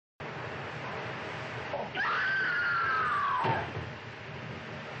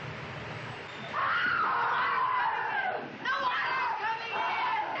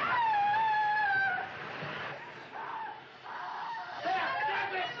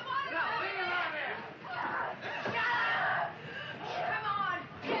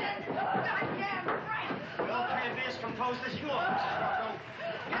close this door, Mrs. Rocco.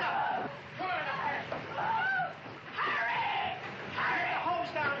 Get up. Come on up here. Harry! Harry! The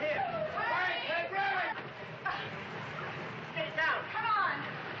hole's down here. Right, take right. Get down. Come on.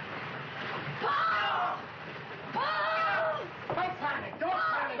 Paul! Paul! Don't panic. Don't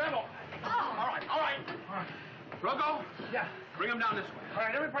panic. Rebel. All right, all right. Rocco? Yeah. Bring him down this way. All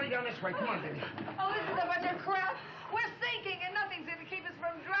right, everybody down this way. Come on, baby. Oh, this is a bunch of crap. We're sinking, and nothing's going to keep us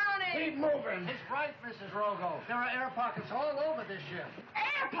from drowning. Keep moving. It's right, Mrs. Rogo. There are air pockets all over this ship.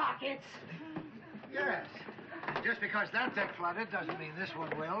 Air pockets? Yes. Just because that deck flooded doesn't mean this one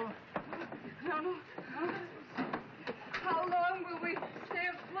will. No. How long will we stay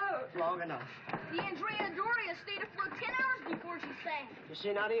afloat? Long enough. The Andrea Doria stayed afloat 10 hours before she sank. You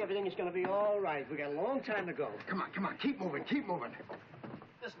see, Nadia, everything is going to be all right. We got a long time to go. Come on. Keep moving.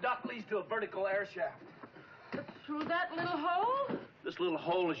 This dock leads to a vertical air shaft. Through that little hole? This little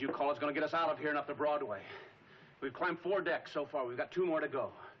hole, as you call it, is going to get us out of here and up to Broadway. We've climbed 4 decks so far. We've got 2 more to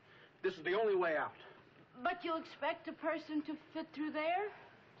go. This is the only way out. But you expect a person to fit through there?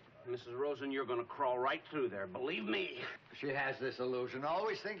 Mrs. Rosen, you're going to crawl right through there. Believe me. She has this illusion,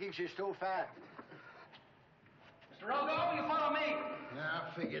 always thinking she's too fast. Mr. Rogo, you follow me. Yeah,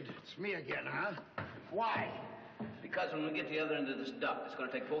 I figured. It's me again, huh? Why? Because when we get to the other end of this duct, it's going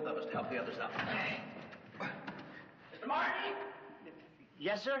to take both of us to help the others out. Mr. Martin!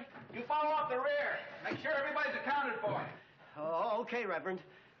 Yes, sir? You follow up the rear. Make sure everybody's accounted for. Oh, okay, Reverend.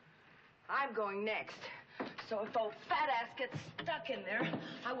 I'm going next. So if old fat ass gets stuck in there,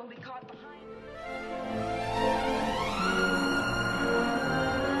 I will be caught behind.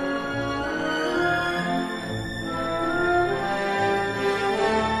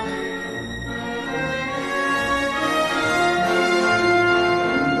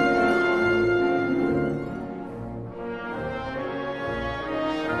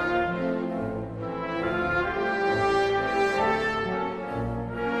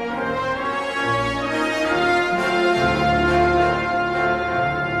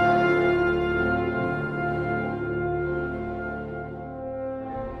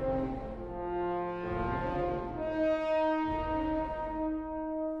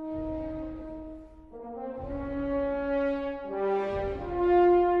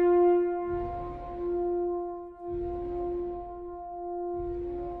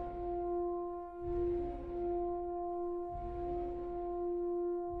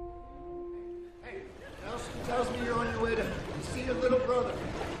 Tells me you're on your way to see your little brother.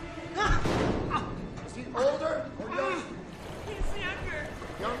 Is he older or younger? He's younger.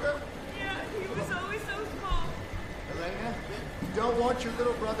 Younger? Yeah, he was always so small. Elena, you don't want your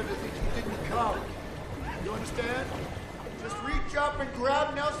little brother to think you didn't come. You understand? Just reach up and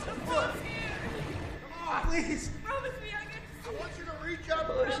grab Nelson's foot. Come on, please. Promise me I get to see. I want you to reach up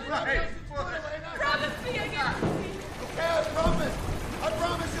and grab Nelson's foot, Elena. Promise me I get to see. Okay, I promise. I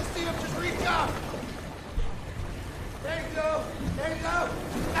promise you'll see him. Just reach up. There you go.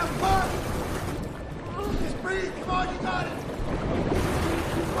 Now push. Just breathe. Come on, you got it.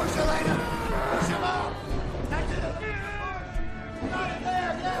 Push, Elena. Push him up. That's it. Push. You got it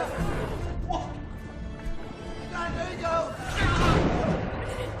there, yeah. Whoa. You got it. There you go.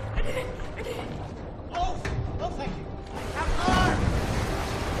 I did it. Oh, thank you. Now push.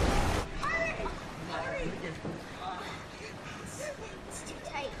 Hurry. It's too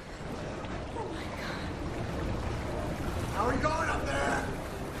tight. How are you going up there?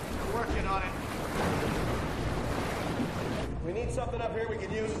 We're working on it. We need something up here we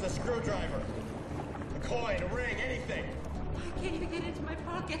can use as a screwdriver. A coin, a ring, anything. I can't even get into my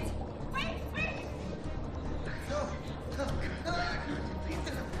pocket. Wait.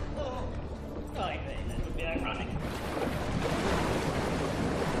 That would be ironic.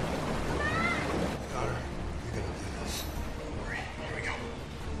 Daughter, you're gonna do this. Don't worry. Here we go.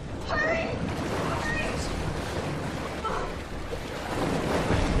 Hurry!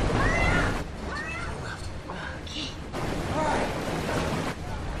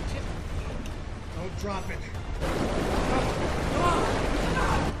 Don't drop it.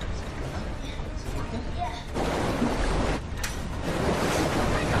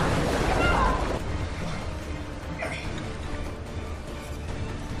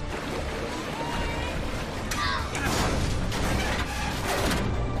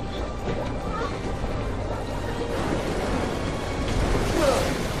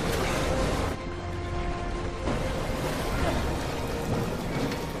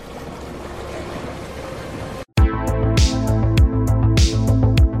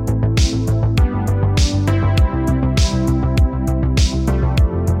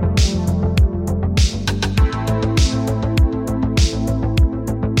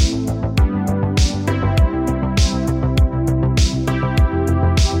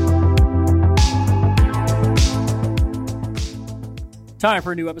 Time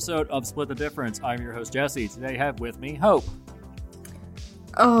for a new episode of Split the Difference. I'm your host, Jesse. Today I have with me Hope.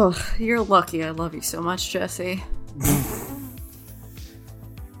 Oh, you're lucky. I love you so much, Jesse.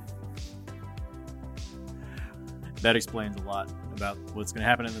 That explains a lot about what's going to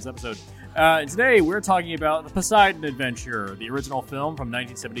happen in this episode. Today we're talking about the Poseidon Adventure, the original film from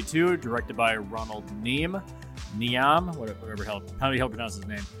 1972, directed by Ronald Neam, whatever how do you pronounce his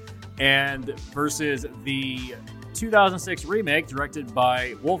name, and versus the 2006 remake directed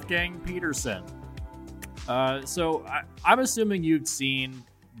by Wolfgang Petersen. So I'm assuming you've seen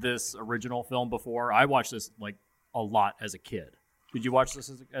this original film before. I watched this like a lot as a kid. Did you watch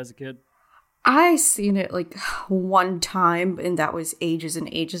this as a kid? I seen it like one time, and that was ages and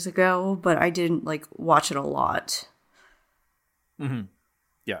ages ago, but I didn't like watch it a lot. Mm-hmm.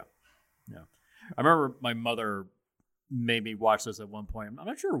 Yeah. I remember my mother made me watch this at one point. I'm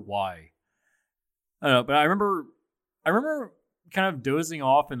not sure why. I don't know, but I remember kind of dozing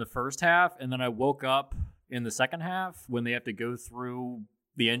off in the first half, and then I woke up in the second half when they have to go through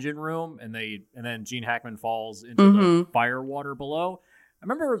the engine room, and then Gene Hackman falls into the fire water below. I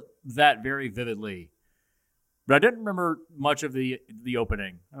remember that very vividly, but I didn't remember much of the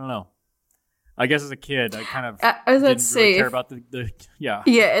opening. I don't know. I guess as a kid, I kind of didn't really care about the yeah.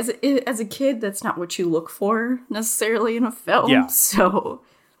 Yeah, as a kid, that's not what you look for necessarily in a film. Yeah. So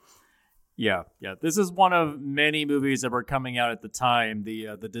yeah. This is one of many movies that were coming out at the time.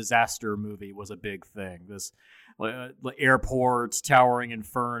 The disaster movie was a big thing. This airports, towering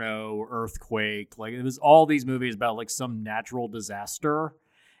inferno, earthquake. Like it was all these movies about like some natural disaster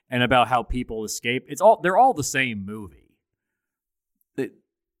and about how people escape. They're all the same movie.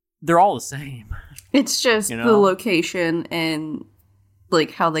 They're all the same. It's just the location and like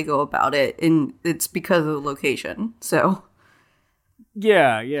how they go about it, and it's because of the location. So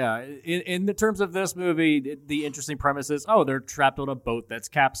yeah. In the terms of this movie, the interesting premise is, they're trapped on a boat that's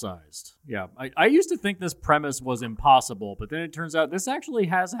capsized. Yeah, I used to think this premise was impossible, but then it turns out this actually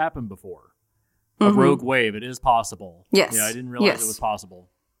has happened before. A rogue wave, it is possible. Yes. Yeah, I didn't realize it was possible.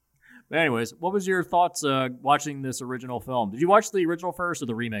 But anyways, what was your thoughts watching this original film? Did you watch the original first or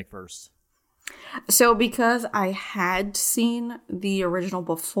the remake first? So because I had seen the original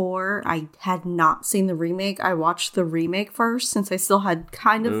before, I had not seen the remake. I watched the remake first since I still had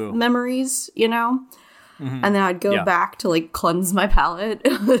kind of memories, And then I'd go back to like cleanse my palate,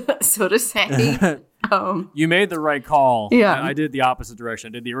 so to say. You made the right call. Yeah. I did the opposite direction.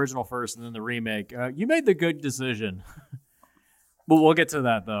 I did the original first and then the remake. You made the good decision. But we'll get to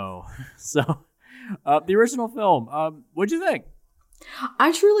that, though. So, the original film, what'd you think?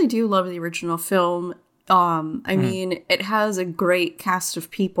 I truly do love the original film. I mean, it has a great cast of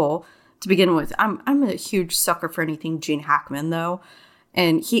people to begin with. I'm a huge sucker for anything Gene Hackman, though.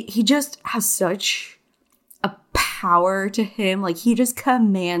 And he just has such a power to him. Like, he just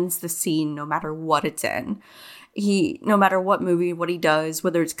commands the scene no matter what it's in. No matter what movie, what he does,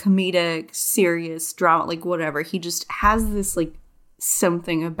 whether it's comedic, serious, drama, like whatever, he just has this like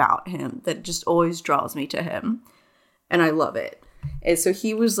something about him that just always draws me to him. And I love it. And so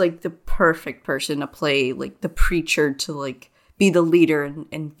he was like the perfect person to play like the preacher, to like be the leader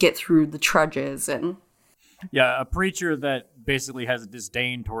and get through the trudges. And yeah, a preacher that basically has a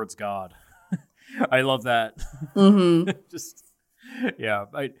disdain towards God. I love that. Just yeah,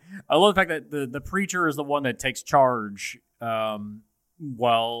 I love the fact that the preacher is the one that takes charge,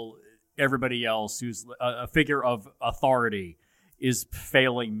 while everybody else, who's a figure of authority, is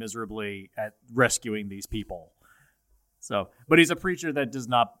failing miserably at rescuing these people. So, but he's a preacher that does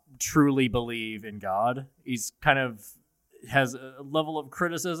not truly believe in God. He's kind of has a level of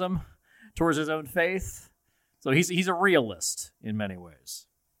criticism towards his own faith. So he's a realist in many ways.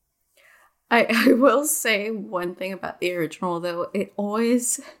 I will say one thing about the original, though. It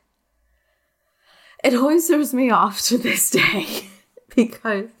always throws me off to this day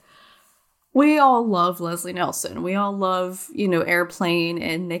because we all love Leslie Nielsen. We all love, Airplane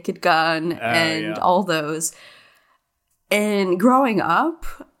and Naked Gun and all those. And growing up,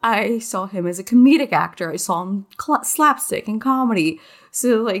 I saw him as a comedic actor. I saw him slapstick and comedy.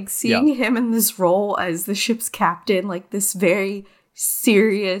 So, like, seeing him in this role as the ship's captain, like this very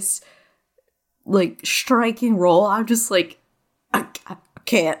serious, like, striking role, I'm just like, I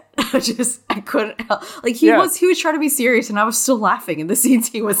can't. I couldn't help. Like, he was trying to be serious, and I was still laughing in the scenes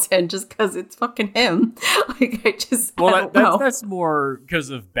he was in just because it's fucking him. Like, I don't know. That's more because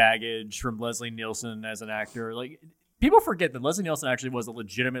of baggage from Leslie Nielsen as an actor. Like, people forget that Leslie Nielsen actually was a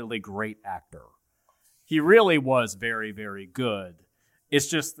legitimately great actor. He really was very, very good. It's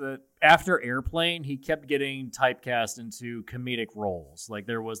just that after Airplane, he kept getting typecast into comedic roles. Like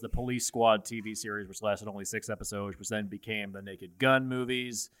there was the Police Squad TV series, which lasted only 6 episodes, which then became the Naked Gun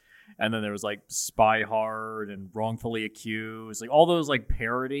movies. And then there was like Spy Hard and Wrongfully Accused, like all those like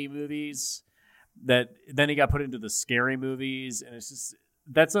parody movies that then he got put into the scary movies. And it's just,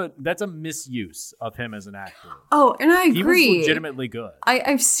 that's a misuse of him as an actor. Oh, and I agree. He was legitimately good.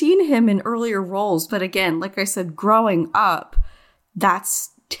 I've seen him in earlier roles, but again, like I said, growing up,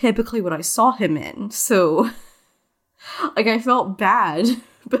 that's typically what I saw him in. So, like, I felt bad,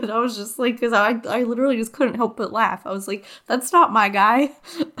 but I was just like, because I literally just couldn't help but laugh. I was like, that's not my guy.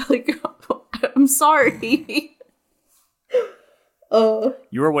 Like, I'm sorry.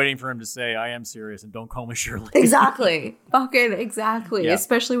 You were waiting for him to say, I am serious and don't call me Shirley. Exactly. Fucking exactly. Yeah.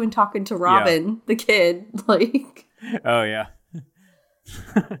 Especially when talking to Robin, the kid. Like, oh, yeah.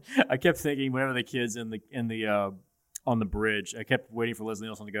 I kept thinking whenever the kid's in the on the bridge, I kept waiting for Leslie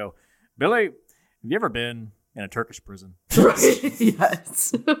Nielsen to go, Billy, have you ever been in a Turkish prison? Right.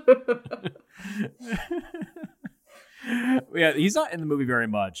 Yes. Yeah, he's not in the movie very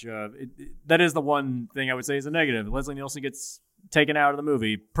much. That is the one thing I would say is a negative. Leslie Nielsen gets taken out of the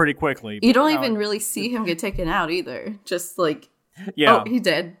movie pretty quickly. You don't even really see him get taken out either. Just like, yeah. Oh, he's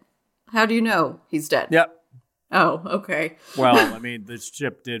dead. How do you know he's dead? Yep. Oh, okay. Well, I mean, the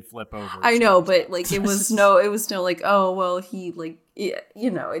ship did flip over. I know, but like it was no like, oh, well, he like, yeah,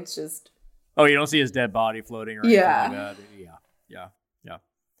 you know, it's just. Oh, you don't see his dead body floating or anything like that. Yeah.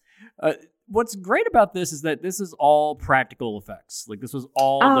 What's great about this is that this is all practical effects. Like this was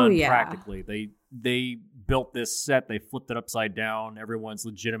all done practically. They built this set. They flipped it upside down. Everyone's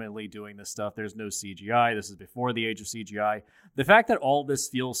legitimately doing this stuff. There's no CGI. This is before the age of CGI. The fact that all this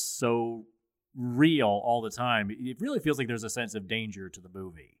feels so real all the time, it really feels like there's a sense of danger to the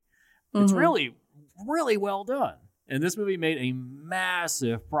movie. It's really, really well done. And this movie made a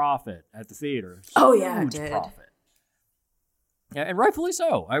massive profit at the theater. Oh, yeah, it did. Profit. Yeah, and rightfully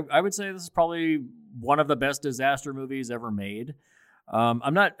so. I would say this is probably one of the best disaster movies ever made.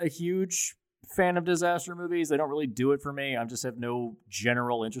 I'm not a huge fan of disaster movies. They don't really do it for me. I just have no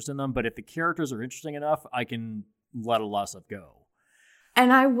general interest in them. But if the characters are interesting enough, I can let a lot of stuff go.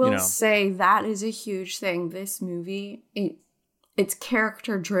 And I will say that is a huge thing. This movie, it's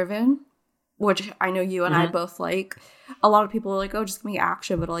character driven, which I know you and I both like. A lot of people are like, oh, just give me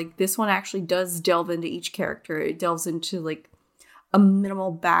action. But like this one actually does delve into each character. It delves into like a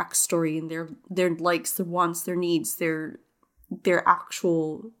minimal backstory and their likes, their wants, their needs, their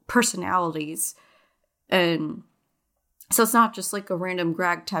actual personalities. And so it's not just like a random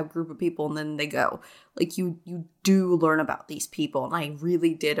ragtag group of people and then they go. Like you do learn about these people, and I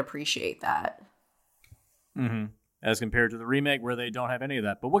really did appreciate that. Mm-hmm. As compared to the remake where they don't have any of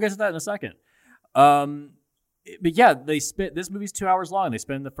that. But we'll get to that in a second. But yeah, this movie's 2 hours long. They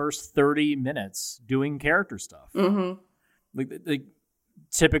spend the first 30 minutes doing character stuff. Mm-hmm. Like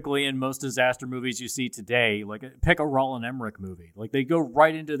typically in most disaster movies you see today, like pick a Roland Emmerich movie. Like they go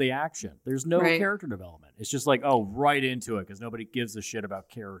right into the action. There's no character development. It's just like, oh, right into it because nobody gives a shit about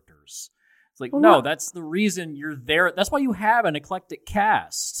characters. It's like, no, that's the reason you're there. That's why you have an eclectic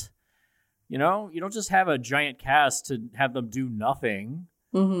cast. You know, you don't just have a giant cast to have them do nothing.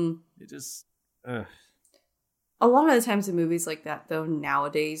 Mm-hmm. It just, A lot of the times in movies like that, though,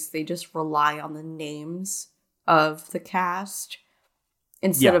 nowadays, they just rely on the names of the cast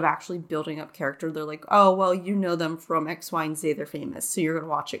instead of actually building up character. They're like, oh, well, you know them from X, Y, and Z. They're famous, so you're going to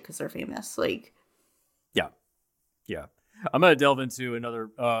watch it because they're famous. Like, yeah. I'm going to delve into another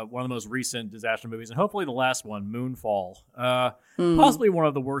one of the most recent disaster movies, and hopefully the last one, Moonfall. Possibly one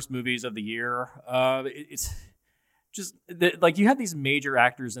of the worst movies of the year. It's just like you have these major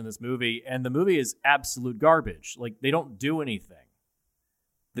actors in this movie, and the movie is absolute garbage. Like they don't do anything.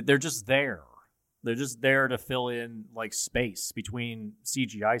 They're just there. They're just there to fill in like space between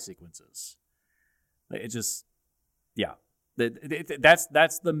CGI sequences. It just,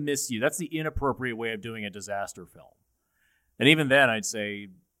 that's the misuse. That's the inappropriate way of doing a disaster film. And even then, I'd say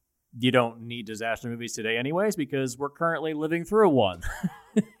you don't need disaster movies today anyways, because we're currently living through one.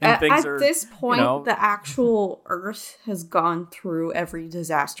 At this point, the actual Earth has gone through every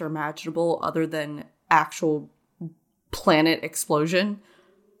disaster imaginable other than actual planet explosion.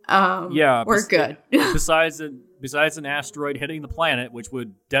 We're good. besides an asteroid hitting the planet, which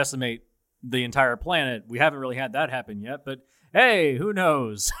would decimate the entire planet, we haven't really had that happen yet. But hey, who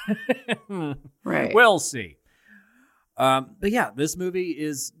knows? Right. We'll see. But yeah, this movie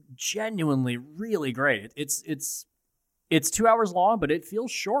is genuinely really great. It's 2 hours long, but it feels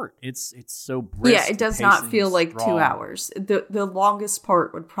short. It's so brisk. Yeah, it does not feel like 2 hours. The longest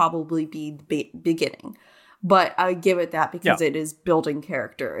part would probably be the beginning. but I give it that because it is building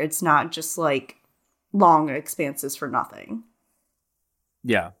character. It's not just like long expanses for nothing.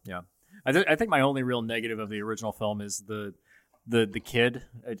 Yeah. I think my only real negative of the original film is the kid.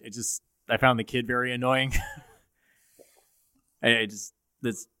 I found the kid very annoying.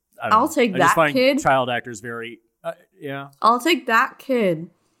 I'll take that kid. Child actors very, I'll take that kid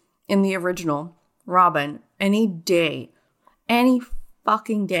in the original Robin any day, any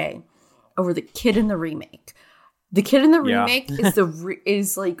fucking day, over the kid in the remake. The kid in the remake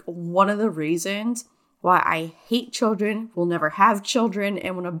is like one of the reasons why I hate children, will never have children,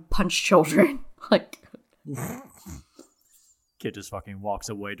 and want to punch children. Like, kid just fucking walks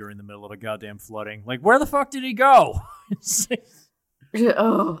away during the middle of a goddamn flooding. Like, where the fuck did he go? At least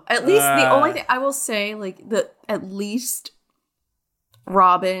the only thing I will say, like, at least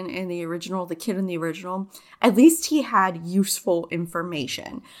Robin in the original, the kid in the original, at least he had useful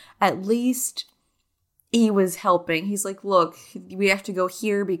information. At least he was helping. He's like, look, we have to go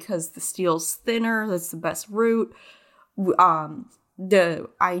here because the steel's thinner. That's the best route.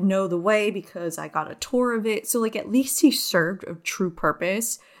 I know the way because I got a tour of it. So, like, at least he served a true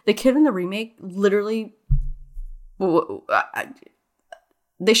purpose. The kid in the remake, literally,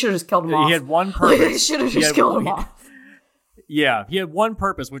 they should have just killed him off. He had one purpose. They should have just killed him off. Yeah, he had one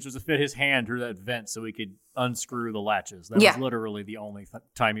purpose, which was to fit his hand through that vent so he could unscrew the latches. That was literally the only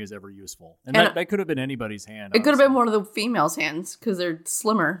time he was ever useful. And that could have been anybody's hand. It could have been one of the females' hands because they're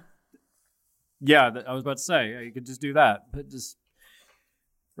slimmer. Yeah, I was about to say, you could just do that. But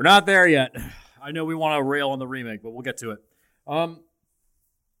we're not there yet. I know we want to rail on the remake, but we'll get to it.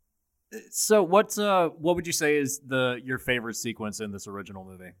 So what would you say is your favorite sequence in this original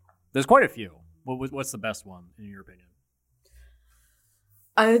movie? There's quite a few. What's the best one, in your opinion?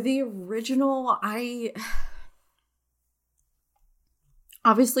 The original,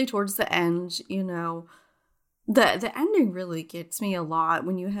 obviously towards the end, the ending really gets me a lot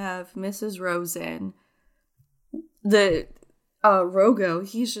when you have Mrs. Rosen, the Rogo,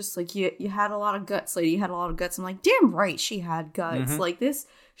 he's just like, you had a lot of guts, lady, you had a lot of guts. I'm like, damn right she had guts. Like this,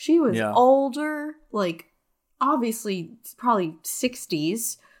 she was older, like obviously probably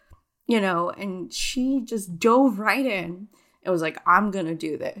 60s, and she just dove right in. It was like, I'm going to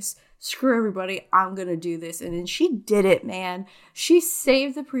do this. Screw everybody. I'm going to do this. And then she did it, man. She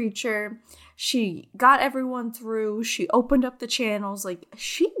saved the preacher. She got everyone through. She opened up the channels. Like,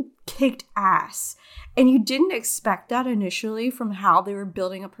 she kicked ass. And you didn't expect that initially from how they were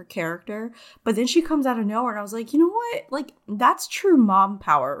building up her character. But then she comes out of nowhere. And I was like, you know what? Like, that's true mom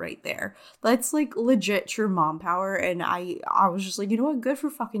power right there. That's, like, legit true mom power. And I was just like, you know what? Good for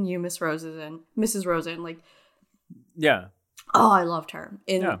fucking you, Mrs. Rosen. Like, yeah. Oh, I loved her.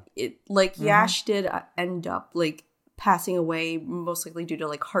 And she did end up like passing away, most likely due to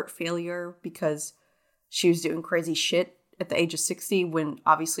like heart failure because she was doing crazy shit at the age of 60 when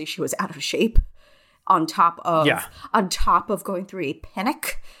obviously she was out of shape on top of going through a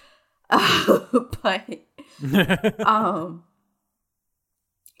panic. But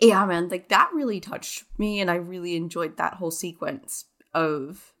yeah, man, like that really touched me and I really enjoyed that whole sequence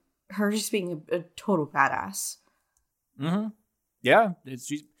of her just being a total badass. Mm-hmm. Yeah,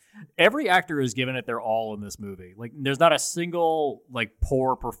 every actor is giving it their all in this movie. Like, there's not a single like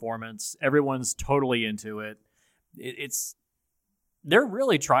poor performance. Everyone's totally into it. They're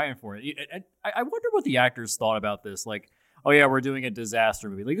really trying for it. I wonder what the actors thought about this. Like, oh yeah, we're doing a disaster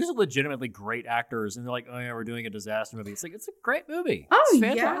movie. Like, these are legitimately great actors, and they're like, oh yeah, we're doing a disaster movie. It's like, it's a great movie. Oh, it's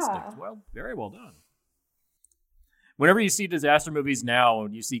fantastic. Yeah. It's very well done. Whenever you see disaster movies now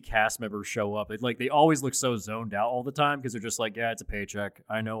and you see cast members show up, they always look so zoned out all the time because they're just like, yeah, it's a paycheck.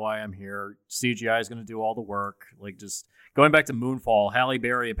 I know why I'm here. CGI is going to do all the work. Like, just going back to Moonfall, Halle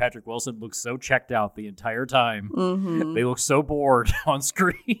Berry and Patrick Wilson look so checked out the entire time. Mm-hmm. They look so bored on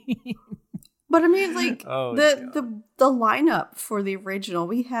screen. But I mean, like, the lineup for the original,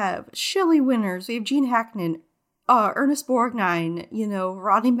 we have Shelley Winters, we have Gene Hackman, Ernest Borgnine,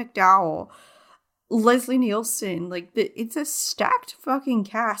 Rodney McDowell, Leslie Nielsen. Like, it's a stacked fucking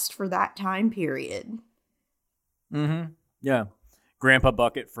cast for that time period. Mm-hmm. Yeah. Grandpa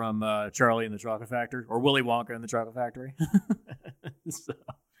Bucket from Charlie and the Chocolate Factory, or Willy Wonka and the Chocolate Factory. So,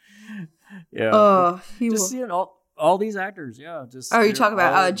 yeah. Seeing all these actors, yeah. You talking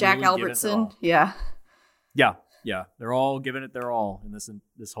about Jack really Albertson? Yeah. Yeah. They're all giving it their all in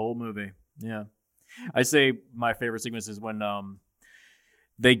this whole movie. Yeah. I say my favorite sequence is when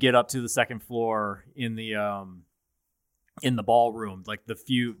they get up to the second floor in the ballroom, like the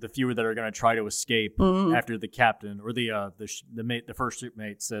few that are going to try to escape after the captain or the first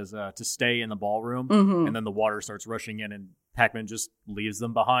shipmate says to stay in the ballroom, and then the water starts rushing in, and Hackman just leaves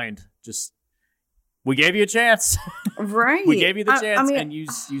them behind. Just We gave you a chance. Right. We gave you the chance, I mean, and you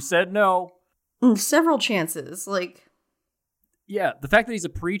said no. Several chances. Like, yeah, the fact that he's a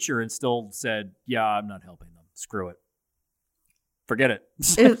preacher and still said, yeah, I'm not helping them. Screw it. Forget it.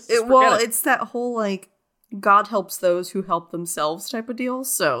 It's that whole, like, God helps those who help themselves type of deal.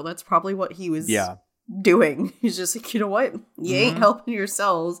 So that's probably what he was doing. He's just like, you know what? You ain't helping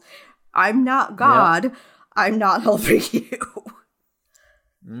yourselves. I'm not God. Yep. I'm not helping you.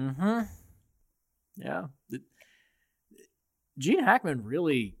 Mm-hmm. Yeah. Gene Hackman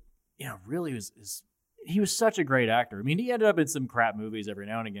really he was such a great actor. I mean, he ended up in some crap movies every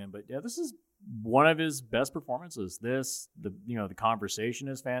now and again, but yeah, this is one of his best performances. The Conversation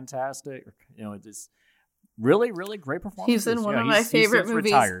is fantastic. You know, it's really, really great performance. He's in one of my favorite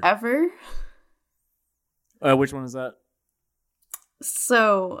movies ever. Which one is that?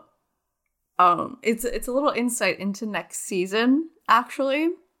 So, it's a little insight into next season, actually.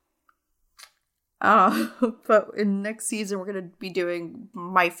 But in next season, we're going to be doing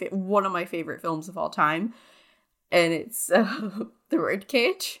one of my favorite films of all time. And it's The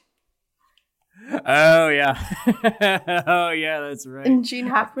Birdcage. Oh, yeah. Oh, yeah, that's right. And Gene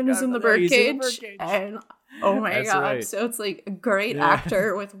Hackman is in The Birdcage. And oh my God. Right. So it's like a great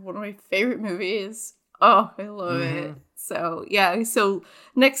actor with one of my favorite movies. Oh, I love it. So, yeah. So,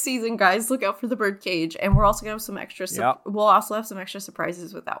 next season, guys, look out for The Birdcage. And we're also going to have some extra... We'll also have some extra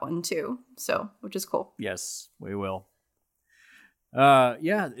surprises with that one, too. So, which is cool. Yes, we will.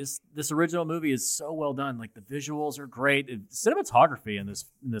 This original movie is so well done. Like, the visuals are great. Cinematography in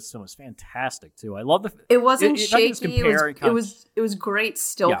this film is fantastic, too. I love the... It wasn't shaky. It was great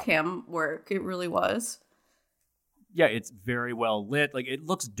still cam work. It really was. Yeah, it's very well lit. Like, it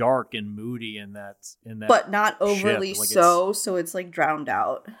looks dark and moody in that. But not overly so it's like drowned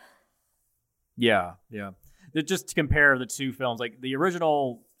out. Yeah. Just to compare the two films, like the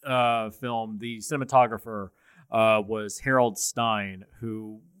original film, the cinematographer was Harold Stein,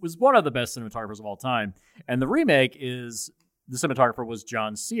 who was one of the best cinematographers of all time. And the remake the cinematographer was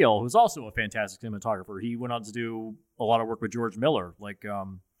John Seale, who's also a fantastic cinematographer. He went on to do a lot of work with George Miller, like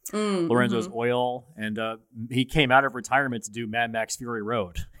Lorenzo's Oil, and he came out of retirement to do Mad Max Fury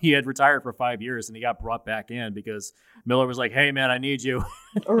Road. He had retired for 5 years, and he got brought back in because Miller was like, hey, man, I need you.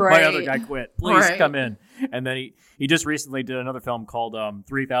 My other guy quit. Please come in. And then he just recently did another film called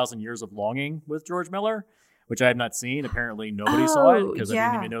 3,000 Years of Longing with George Miller, which I have not seen. Apparently nobody saw it because I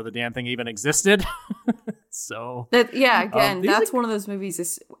didn't even know the damn thing even existed. So that's one of those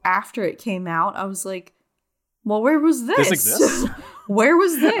movies. After it came out, I was like, well, where was this? This exists? Where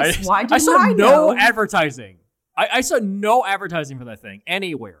was this? Why didn't I saw know? No advertising. I saw no advertising for that thing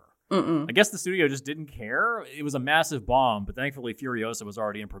anywhere. Mm-mm. I guess the studio just didn't care. It was a massive bomb, but thankfully Furiosa was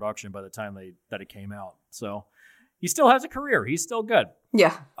already in production by the time that it came out. So he still has a career. He's still good.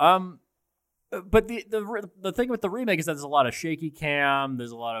 Yeah. But the thing with the remake is that there's a lot of shaky cam.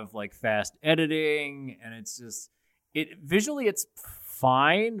 There's a lot of like fast editing, and it's just visually it's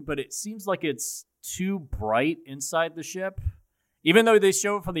fine, but it seems like it's too bright inside the ship. Even though they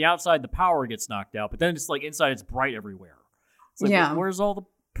show it from the outside, the power gets knocked out, but then it's like inside it's bright everywhere. It's like, where's all the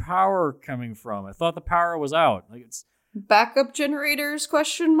power coming from? I thought the power was out. Like, it's backup generators ? I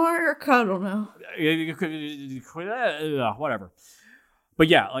don't know. Whatever. But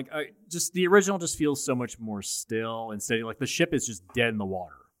yeah, like just the original just feels so much more still and steady. Like the ship is just dead in the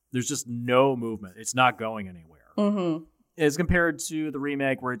water. There's just no movement. It's not going anywhere. Mm-hmm. As compared to the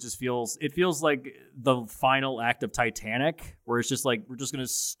remake, where it feels like the final act of Titanic, where it's just like we're just going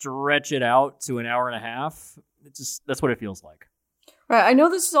to stretch it out to an hour and a half. That's what it feels like. Right. I know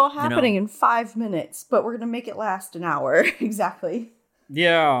this is all happening in 5 minutes, but we're going to make it last an hour. Exactly.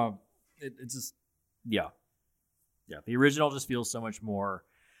 Yeah. It's just yeah. The original just feels so much more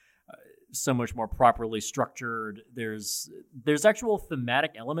properly structured. There's actual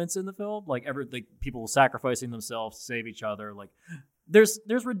thematic elements in the film, like people sacrificing themselves to save each other. Like there's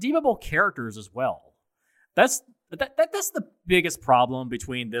redeemable characters as well. That's the biggest problem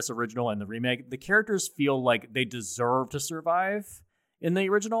between this original and the remake. The characters feel like they deserve to survive in the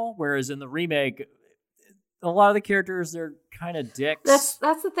original, whereas in the remake, a lot of the characters, they're kind of dicks.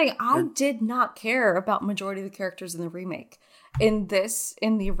 That's the thing. I did not care about majority of the characters in the remake. In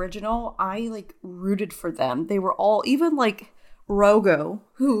the original, I like rooted for them. They were all, even like Rogo,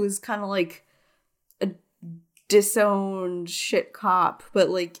 who is kind of like a disowned shit cop,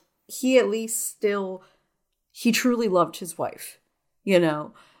 but like he at least he truly loved his wife. You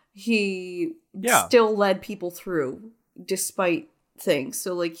know, he still led people through despite things.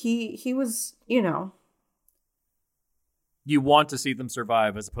 So like he was, you know. you want to see them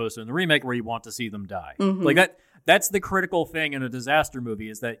survive, as opposed to in the remake where you want to see them die. Like that's the critical thing in a disaster movie,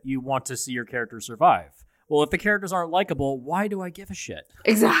 is that you want to see your characters survive. Well, if the characters aren't likable, why do I give a shit?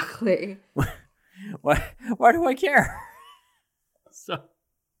 Exactly. Why do I care? So,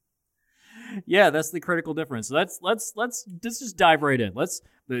 yeah, that's the critical difference. So let's just dive right in.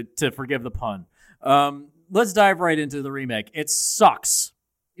 To forgive the pun. Let's dive right into the remake. It sucks.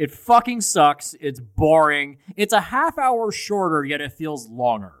 It fucking sucks. It's boring. It's a half hour shorter, yet it feels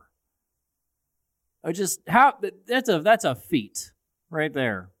longer. That's a feat right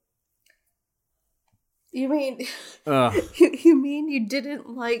there. You mean you mean you didn't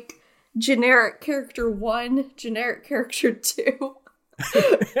like generic character 1, generic character 2?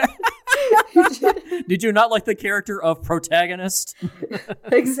 Did you not like the character of protagonist?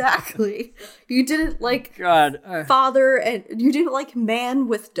 Exactly. You didn't like father, and you didn't like man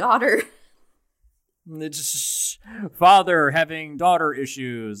with daughter. It's just father having daughter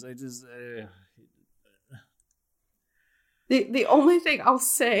issues. The only thing I'll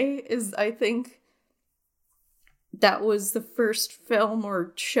say is I think that was the first film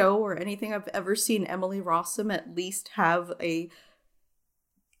or show or anything I've ever seen Emily Rossum at least have a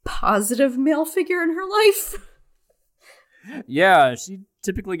positive male figure in her life. Yeah, she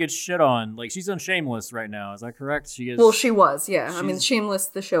typically gets shit on. Like, she's on Shameless right now. Is that correct? She is. Well, she was, yeah. I mean, Shameless,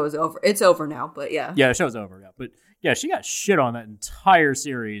 the show is over. It's over now, but yeah. Yeah, the show's over, yeah. But yeah, she got shit on that entire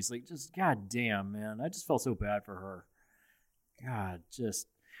series. Like, just goddamn, man. I just felt so bad for her. God, just.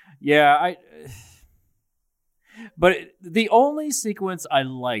 Yeah, But the only sequence I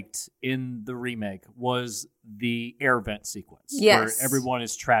liked in the remake was the air vent sequence. Yes. Where everyone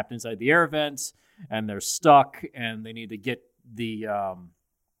is trapped inside the air vent and they're stuck and they need to get the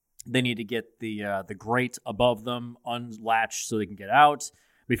grate above them unlatched so they can get out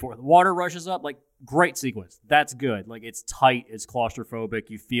before the water rushes up. Like, great sequence. That's good. Like, it's tight, it's claustrophobic.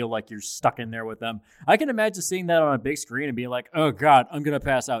 You feel like you're stuck in there with them. I can imagine seeing that on a big screen and being like, oh God, I'm gonna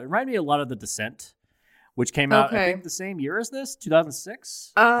pass out. It reminded me a lot of The Descent, which came out, I think, the same year as this,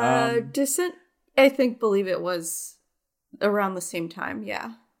 2006. Descent, believe it was around the same time,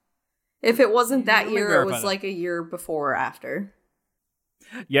 yeah. If it wasn't that year, it was like a year before or after.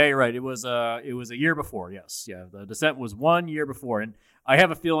 Yeah, you're right. It was a year before, yes. Yeah, The Descent was 1 year before, and I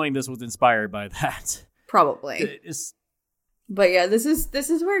have a feeling this was inspired by that. Probably. But yeah, this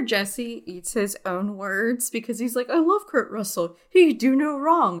is where Jesse eats his own words, because he's like, I love Kurt Russell. He do no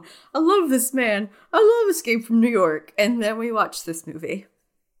wrong. I love this man. I love Escape from New York. And then we watch this movie.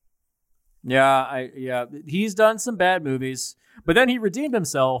 Yeah, he's done some bad movies, but then he redeemed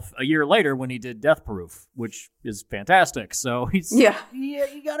himself a year later when he did Death Proof, which is fantastic. So he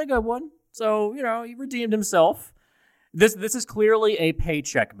got a good one. So, he redeemed himself. This is clearly a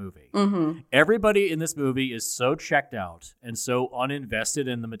paycheck movie. Mm-hmm. Everybody in this movie is so checked out and so uninvested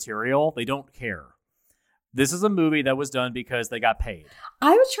in the material, they don't care. This is a movie that was done because they got paid.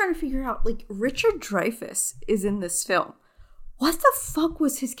 I was trying to figure out, like, Richard Dreyfuss is in this film. What the fuck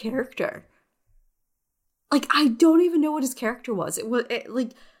was his character? Like, I don't even know what his character was. And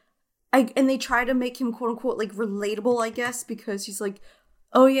they try to make him, quote unquote, like, relatable, I guess, because he's like,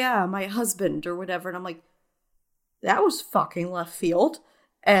 oh yeah, my husband or whatever. And I'm like, that was fucking left field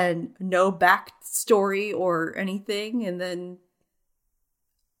and no backstory or anything. And then,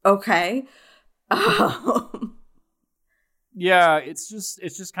 okay. Yeah, it's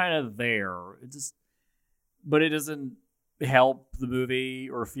just kind of there. But it doesn't help the movie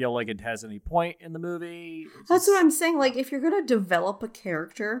or feel like it has any point in the movie. That's what I'm saying. Like, if you're going to develop a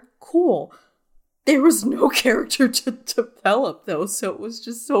character, cool. There was no character to develop, though, so it was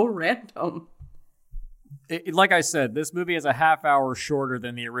just so random. Like I said, this movie is a half hour shorter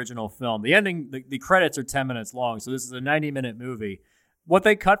than the original film. The ending, the credits are 10 minutes long, so this is a 90-minute movie. What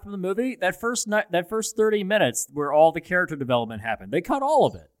they cut from the movie, that first 30 minutes where all the character development happened, they cut all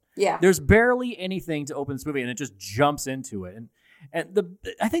of it. Yeah. There's barely anything to open this movie, and it just jumps into it. And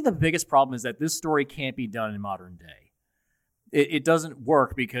I think the biggest problem is that this story can't be done in modern day. It doesn't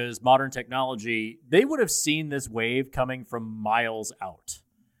work because modern technology, they would have seen this wave coming from miles out.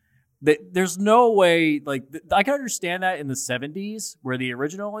 There's no way, like, I can understand that in the 70s where the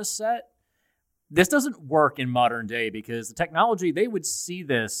original is set. This doesn't work in modern day because the technology, they would see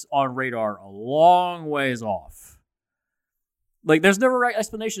this on radar a long ways off. Like, there's no right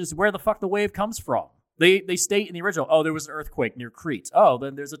explanation as to where the fuck the wave comes from. They state in the original, oh, there was an earthquake near Crete. Oh,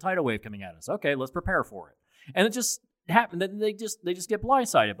 then there's a tidal wave coming at us. Okay, let's prepare for it. And it just happened. Then they just get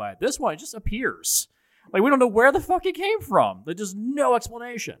blindsided by it. This one just appears. Like, we don't know where the fuck it came from. There's just no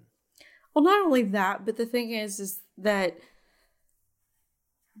explanation. Well, not only that, but the thing is that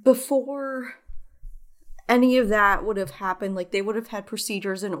before any of that would have happened. Like, they would have had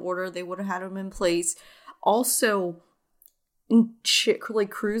procedures in order. They would have had them in place. Also,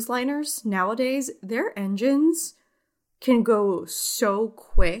 like cruise liners nowadays, their engines can go so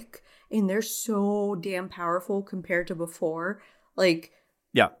quick and they're so damn powerful compared to before. Like,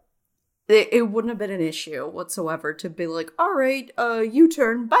 yeah, it wouldn't have been an issue whatsoever to be like, all right,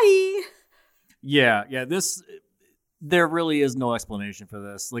 U-turn, bye. Yeah. There really is no explanation for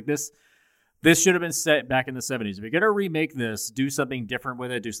this. Like, this should have been set back in the 70s. If you're going to remake this, do something different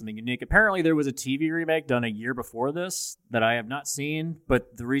with it, do something unique. Apparently, there was a TV remake done a year before this that I have not seen,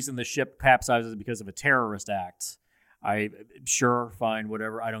 but the reason the ship capsizes is because of a terrorist act. Sure, fine,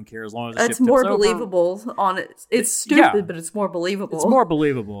 whatever. I don't care as long as the ship it's more tips believable over. on it. It's stupid, but it's more believable. It's more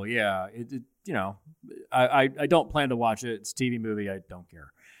believable, yeah. I don't plan to watch it. It's a TV movie. I don't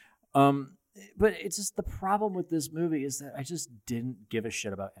care. But it's just the problem with this movie is that I just didn't give a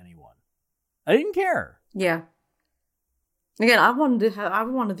shit about anyone. I didn't care. Yeah. Again, I wanted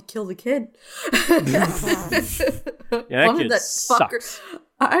to kill the kid. Yeah, that kid sucks.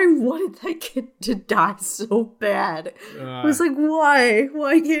 I wanted that kid to die so bad. I was like, why?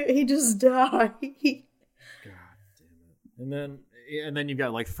 Why can't he just die? God damn it. And then you've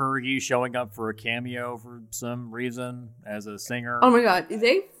got like Fergie showing up for a cameo for some reason as a singer. Oh my god,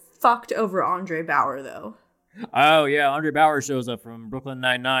 they fucked over Andre Bauer though. Oh yeah, Andre Bauer shows up from Brooklyn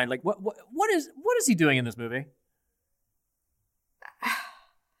Nine-Nine. Like what is he doing in this movie?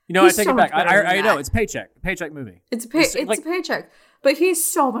 You know, I take it back. I know it's paycheck movie. It's a paycheck, but he's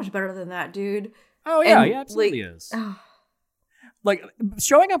so much better than that, dude. Oh yeah, he absolutely is. Like,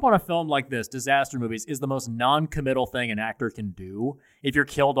 showing up on a film like this, disaster movies, is the most non-committal thing an actor can do. If you're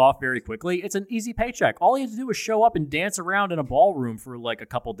killed off very quickly, it's an easy paycheck. All he has to do is show up and dance around in a ballroom for like a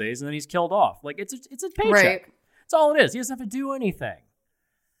couple days, and then he's killed off. Like, it's a paycheck. Right. That's all it is. He doesn't have to do anything.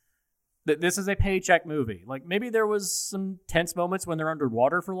 This is a paycheck movie. Like, maybe there was some tense moments when they're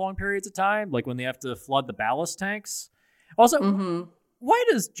underwater for long periods of time, like when they have to flood the ballast tanks. Also, why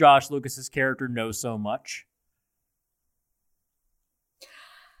does Josh Lucas's character know so much?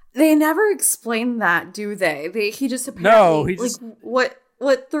 They never explain that, do they? He just apparently like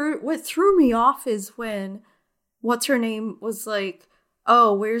what threw me off is when what's her name was like,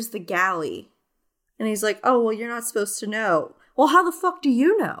 "Oh, where's the galley?" And he's like, "Oh, well, you're not supposed to know." Well, how the fuck do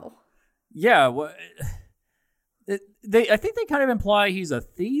you know? Yeah, well, I think they kind of imply he's a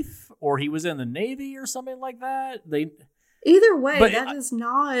thief or he was in the Navy or something like that. Either way, that is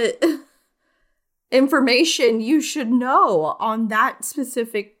not information you should know on that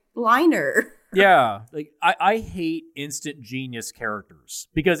specific liner. Yeah, like I hate instant genius characters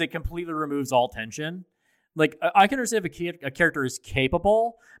because it completely removes all tension. Like, I can understand if a character is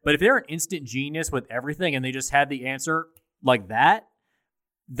capable, but if they're an instant genius with everything and they just had the answer like that,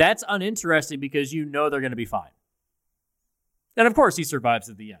 that's uninteresting because you know they're going to be fine. And of course he survives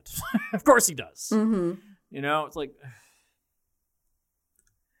at the end. Of course he does. Mm-hmm. You know, it's like...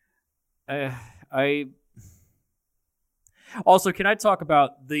 Also, can I talk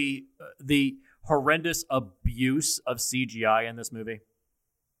about the horrendous abuse of CGI in this movie?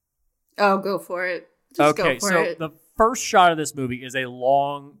 Oh, go for it. The first shot of this movie is a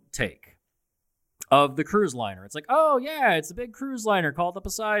long take of the cruise liner. It's like, oh yeah, it's a big cruise liner called the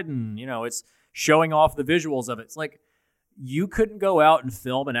Poseidon. You know, it's showing off the visuals of it. It's like, you couldn't go out and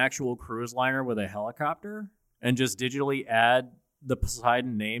film an actual cruise liner with a helicopter and just digitally add the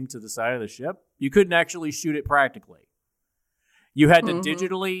Poseidon name to the side of the ship. You couldn't actually shoot it practically. You had to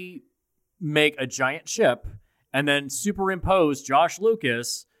digitally make a giant ship and then superimpose Josh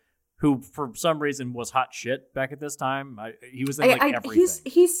Lucas, who for some reason was hot shit back at this time. He was in everything.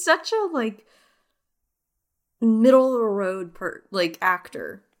 He's such a like middle of the road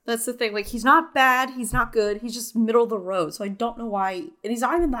actor. That's the thing. Like, he's not bad, he's not good, he's just middle of the road. So I don't know why, and he's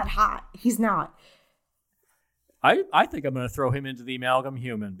not even that hot. He's not. I think I'm going to throw him into the amalgam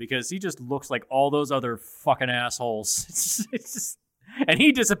human because he just looks like all those other fucking assholes. It's just, and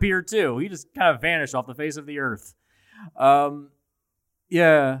he disappeared too. He just kind of vanished off the face of the earth.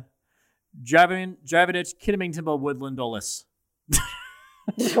 Yeah. Javanich Kiddimington Woodland Dulles.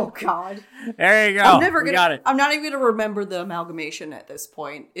 Oh God! There you go. Got it. I'm not even gonna remember the amalgamation at this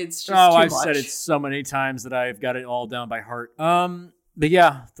point. It's just I've said it so many times that I've got it all down by heart. But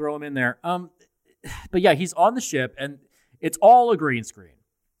yeah, throw him in there. But yeah, he's on the ship, and it's all a green screen.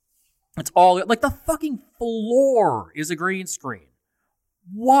 It's all like the fucking floor is a green screen.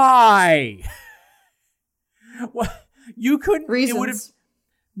 Why? What you couldn't? Reasons. It would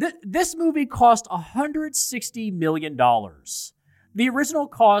have. This movie cost $160 million. The original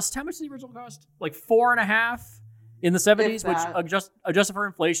cost, how much did the original cost? Like $4.5. in the 70s, which that. adjusted for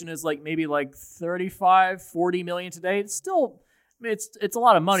inflation is like maybe like 35, 40 million today. It's still, I mean, it's a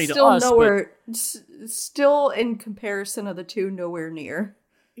lot of money Still to us. nowhere. Still in comparison of the two, nowhere near.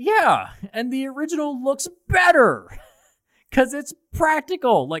 Yeah, and the original looks better because it's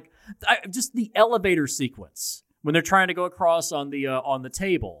practical. Like just the elevator sequence when they're trying to go across on the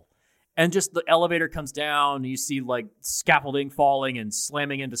table, and just the elevator comes down. And you see like scaffolding falling and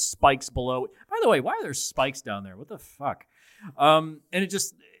slamming into spikes below. By the way, why are there spikes down there? What the fuck?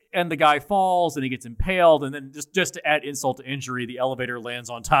 And the guy falls and he gets impaled, and then just to add insult to injury, the elevator lands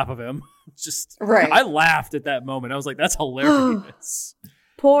on top of him. Right. I laughed at that moment. I was like, that's hilarious.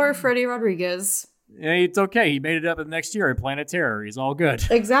 Poor Freddy Rodriguez. Yeah, it's okay. He made it up in the next year at Planet Terror. He's all good.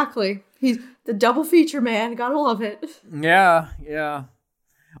 Exactly. He's the double feature man. Gotta love it. Yeah.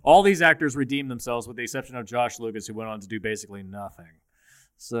 All these actors redeemed themselves with the exception of Josh Lucas, who went on to do basically nothing.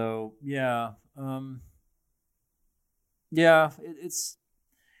 So, yeah. It's...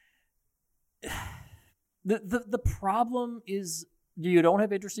 The problem is you don't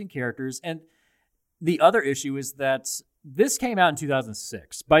have interesting characters, and the other issue is that this came out in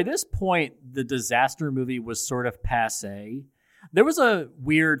 2006. By this point, the disaster movie was sort of passé. There was a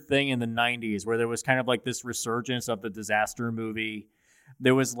weird thing in the 90s where there was kind of like this resurgence of the disaster movie.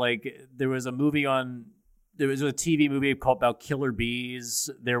 There was a TV movie called about killer bees.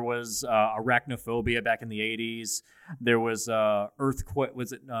 There was arachnophobia back in the 80s. There was earthquake.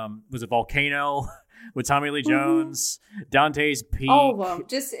 Was it Volcano with Tommy Lee Jones? Dante's Peak. All of them.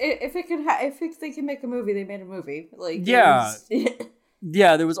 Just if they can make a movie, they made a movie. Like yeah,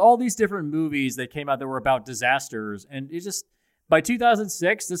 yeah. There was all these different movies that came out that were about disasters, and it just by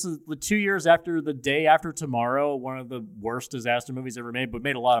 2006, this is 2 years after The Day After Tomorrow, one of the worst disaster movies ever made, but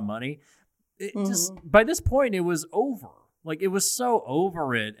made a lot of money. It just by this point it was over. Like it was so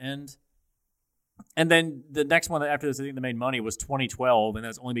over it, and then the next one after this I think that made money was 2012, and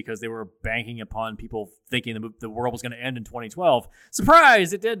that's only because they were banking upon people thinking the world was going to end in 2012.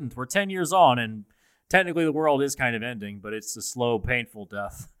 Surprise, it didn't. We're 10 years on, and technically the world is kind of ending, but it's a slow, painful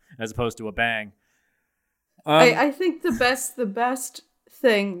death as opposed to a bang. I think the best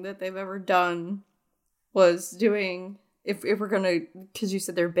thing that they've ever done was doing. If we're gonna, because you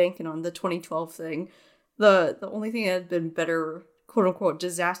said they're banking on the 2012 thing, the only thing that had been better, quote unquote,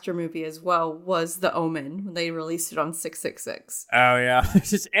 disaster movie as well was The Omen when they released it on 666. Oh yeah,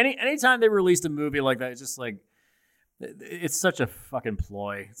 it's just anytime they released a movie like that, it's just like it's such a fucking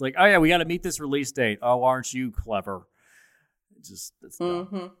ploy. It's like, oh yeah, we got to meet this release date. Oh, aren't you clever? It's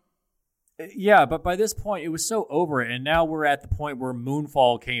dumb. Yeah, but by this point, it was so over it, and now we're at the point where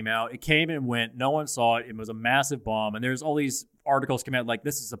Moonfall came out. It came and went. No one saw it. It was a massive bomb, and there's all these articles come out like,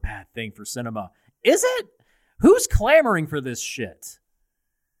 this is a bad thing for cinema. Is it? Who's clamoring for this shit?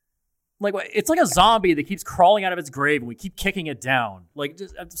 Like, it's like a zombie that keeps crawling out of its grave, and we keep kicking it down. Like,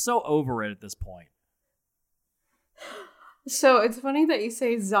 I'm so over it at this point. So, it's funny that you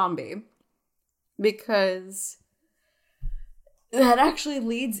say zombie, because that actually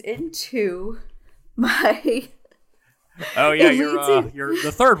leads into my... Oh yeah, you're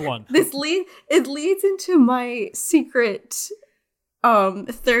the third one. It leads into my secret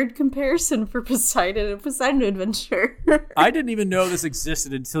third comparison for Poseidon and Poseidon Adventure. I didn't even know this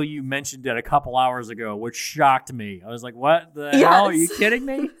existed until you mentioned it a couple hours ago, which shocked me. I was like, what the hell? Are you kidding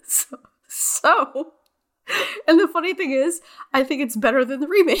me? So, and the funny thing is, I think it's better than the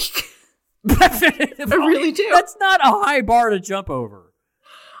remake. I really do. That's not a high bar to jump over.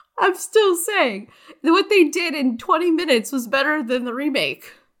 I'm still saying that what they did in 20 minutes was better than the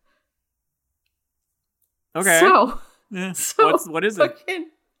remake. Okay. So what is it?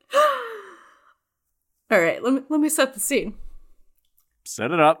 All right, let me set the scene. Set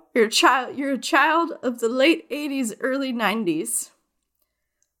it up. You're a child of the late 80s, early 90s.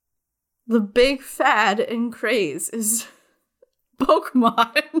 The big fad and craze is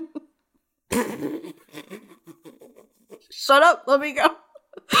Pokemon. Shut up, let me go.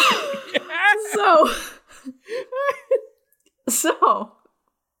 So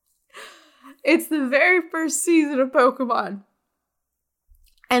it's the very first season of Pokemon,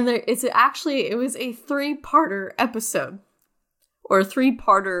 and it was a 3-parter episode, or a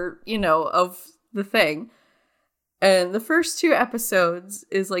 3-parter, of the thing. And the first 2 episodes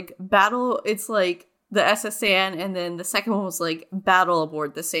is like battle. It's like the SS Anne, and then the second one was like battle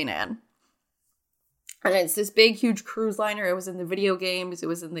aboard the St. Anne. And it's this big, huge cruise liner. It was in the video games. It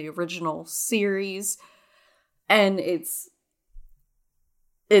was in the original series. And it's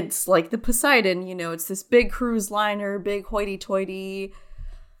like the Poseidon, it's this big cruise liner, big hoity-toity.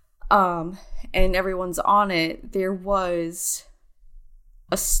 And everyone's on it. There was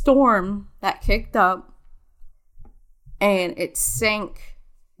a storm that kicked up. and it sank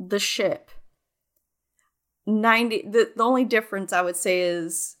the ship. The only difference I would say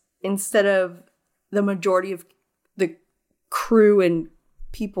is instead of the majority of the crew and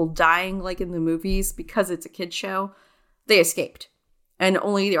people dying like in the movies, because it's a kid show, they escaped. And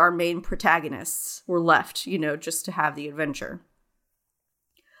only our main protagonists were left, just to have the adventure.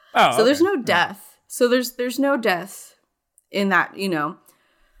 Oh, so there's no death. So there's no death in that, Well,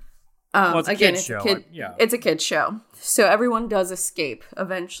 it's a again, kid's show. It's a kid's show. So everyone does escape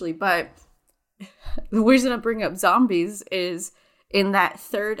eventually. But the reason I bring up zombies is in that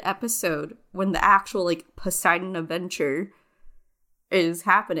third episode, when the actual Poseidon adventure is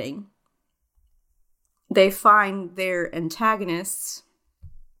happening, they find their antagonists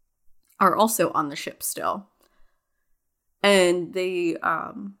are also on the ship still. And they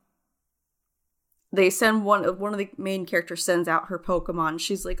send one of the main characters sends out her Pokemon.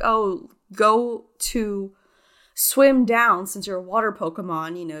 She's like, oh, go to swim down, since you're a water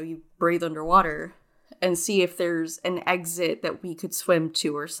Pokemon, you breathe underwater, and see if there's an exit that we could swim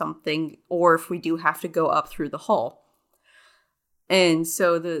to or something, or if we do have to go up through the hull. And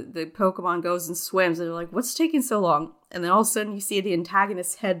so the Pokemon goes and swims, and they're like, what's taking so long? And then all of a sudden you see the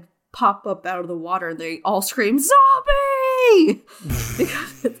antagonist's head pop up out of the water, and they all scream, zombie!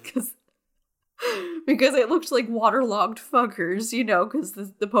 because it looked like waterlogged fuckers, because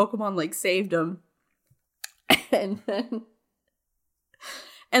the Pokemon saved them. And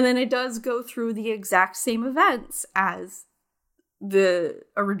then it does go through the exact same events as the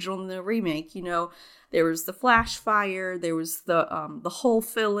original and the remake. There was the flash fire, there was the hole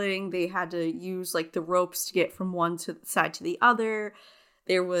filling. They had to use the ropes to get from one side to the other.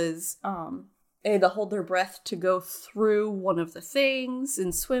 There was they had to hold their breath to go through one of the things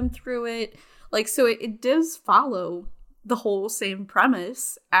and swim through it. So it does follow the whole same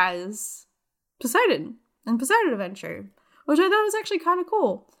premise as Poseidon and Poseidon Adventure, which I thought was actually kind of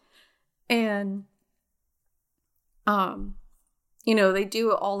cool. And, they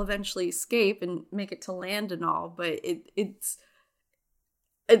do all eventually escape and make it to land and all, but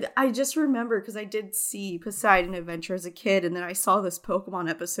I just remember because I did see Poseidon Adventure as a kid, and then I saw this Pokemon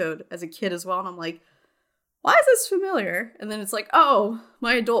episode as a kid as well, and I'm like, why is this familiar? And then it's like, oh,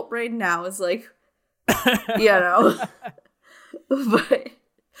 my adult brain now is like, but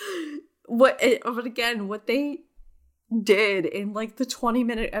what they did in the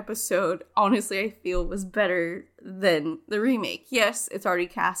 20-minute episode, honestly, I feel was better than the remake. Yes, it's already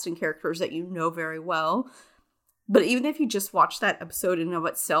casting characters that you know very well, but even if you just watch that episode in and of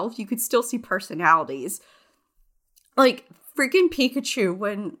itself, you could still see personalities. Freaking Pikachu,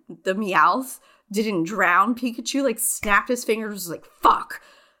 when the Meowth didn't drown, Pikachu snapped his fingers, was like, fuck,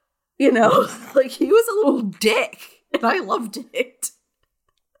 he was a little dick, and I loved it.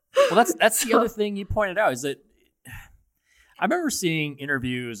 Well, that's the other thing you pointed out, is that I remember seeing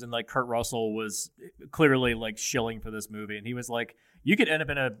interviews, and Kurt Russell was clearly shilling for this movie, and he was like, you could end up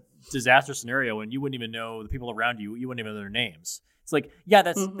in a disaster scenario and you wouldn't even know the people around you, you wouldn't even know their names. It's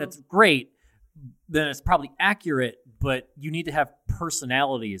that's great, then it's probably accurate, but you need to have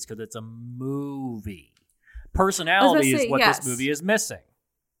personalities because it's a movie. Personality is what this movie is missing.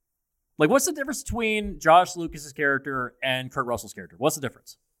 What's the difference between Josh Lucas's character and Kurt Russell's character? What's the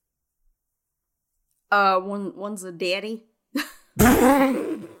difference? One's a daddy.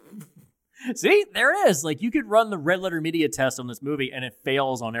 See, there it is. You could run the red letter media test on this movie and it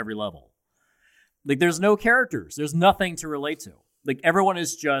fails on every level. There's no characters. There's nothing to relate to. Everyone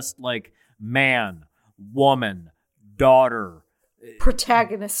is just man, woman, daughter,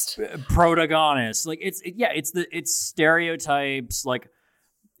 protagonist. It's stereotypes.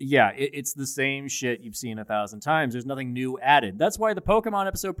 It's the same shit you've seen 1,000 times. There's nothing new added. That's why the Pokemon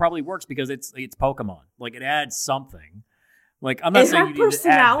episode probably works, because it's Pokemon. It adds something. I'm not saying you need to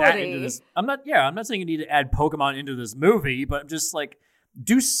add that into this. I'm not saying you need to add Pokemon into this movie, but I'm just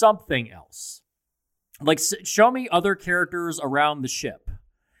do something else. Show me other characters around the ship.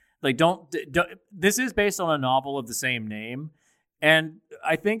 Don't this is based on a novel of the same name. And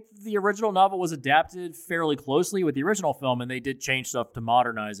I think the original novel was adapted fairly closely with the original film, and they did change stuff to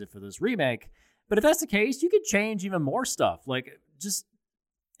modernize it for this remake. But if that's the case, you could change even more stuff.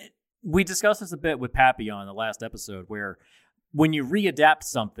 We discussed this a bit with Papillon in the last episode, where when you readapt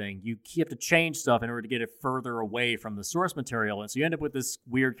something, you have to change stuff in order to get it further away from the source material. And so you end up with this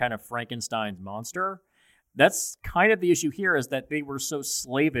weird kind of Frankenstein monster. That's kind of the issue here, is that they were so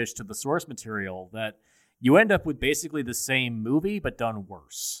slavish to the source material that you end up with basically the same movie, but done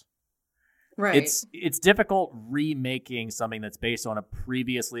worse. Right. It's difficult remaking something that's based on a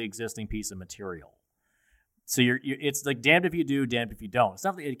previously existing piece of material. So it's damned if you do, damned if you don't. It's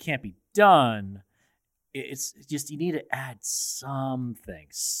not that it can't be done. it's just you need to add something.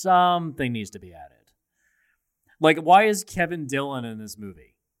 Something needs to be added. Like, why is Kevin Dillon in this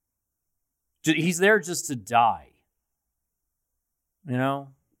movie? He's there just to die. You know?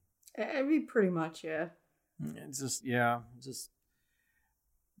 I mean, pretty much, yeah. It's just,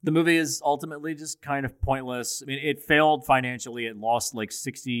 the movie is ultimately just kind of pointless. I mean, it failed financially. It lost like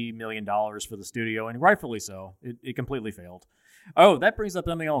 $60 million for the studio, and rightfully so. It completely failed. Oh, that brings up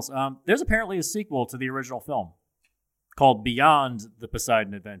something else. There's apparently a sequel to the original film called Beyond the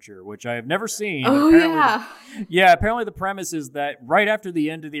Poseidon Adventure, which I have never seen. Oh, yeah. Yeah, apparently the premise is that right after the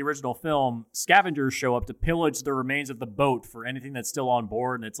end of the original film, scavengers show up to pillage the remains of the boat for anything that's still on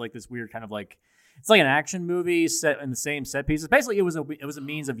board, and it's like this weird kind of like, it's like an action movie set in the same set pieces. Basically, it was a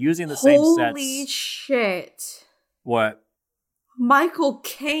means of using the same sets. Holy shit. What? Michael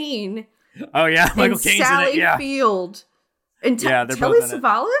Caine. Oh, yeah, Michael Caine's Sally in it, yeah. Field. And they're both Telly in it.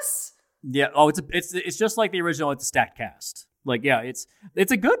 Savalas? Yeah. Oh, it's just like the original. It's a stacked cast. Like, yeah, it's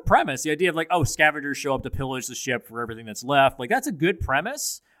a good premise. The idea of like, oh, scavengers show up to pillage the ship for everything that's left. Like, that's a good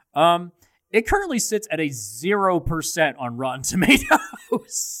premise. It currently sits at a 0% on Rotten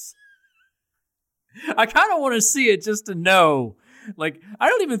Tomatoes. I kind of want to see it just to know. Like, I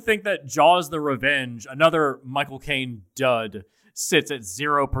don't even think that Jaws: The Revenge, another Michael Caine dud, sits at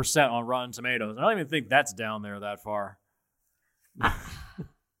 0% on Rotten Tomatoes. I don't even think that's down there that far.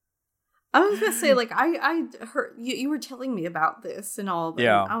 I was gonna say, like, I heard you were telling me about this and all, but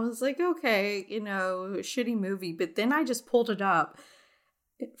yeah. I was like, okay, shitty movie. But then I just pulled it up.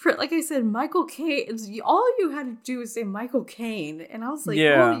 For, like I said, Michael Caine. All you had to do was say Michael Caine, and I was like,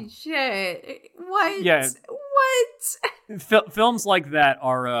 holy shit! What? Yeah. What? Films like that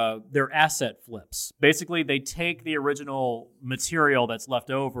are they're asset flips. Basically, they take the original material that's left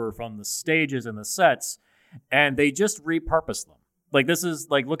over from the stages and the sets, and they just repurpose them. Like, this is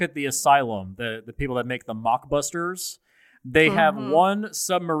like, look at the Asylum, the people that make the mockbusters. They have one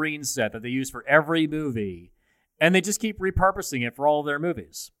submarine set that they use for every movie, and they just keep repurposing it for all of their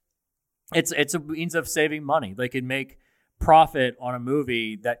movies. It's a means of saving money. They can make profit on a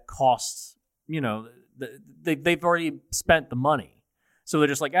movie that costs, they've already spent the money. So they're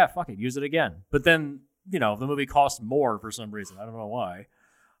just like, fuck it, use it again. But then, the movie costs more for some reason. I don't know why.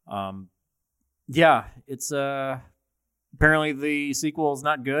 It's apparently the sequel is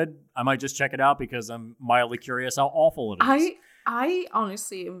not good. I might just check it out because I'm mildly curious how awful it is. I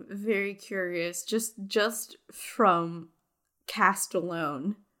honestly am very curious, just from cast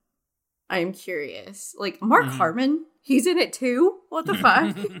alone. I'm curious. Like, Mark Harmon, he's in it too? What the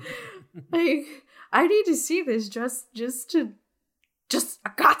fuck? Like, I need to see this just I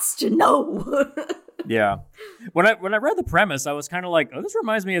gots to know. Yeah. When I read the premise, I was kind of like, oh, this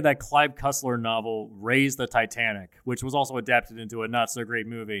reminds me of that Clive Cussler novel, Raise the Titanic, which was also adapted into a not-so-great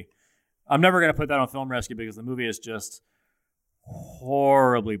movie. I'm never going to put that on Film Rescue because the movie is just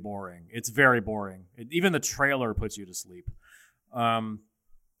horribly boring. It's very boring. Even the trailer puts you to sleep. But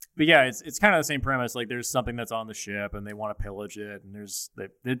yeah, it's kind of the same premise. Like, there's something that's on the ship, and they want to pillage it, and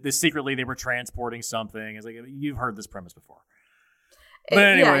they secretly they were transporting something. It's like, you've heard this premise before. But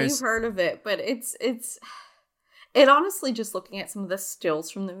anyways, yeah, you've heard of it, but it honestly, just looking at some of the stills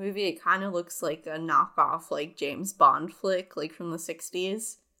from the movie, it kind of looks like a knockoff, like, James Bond flick, like, from the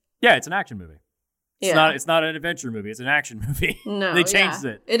 60s. Yeah, it's an action movie. It's not an adventure movie. It's an action movie. No, they changed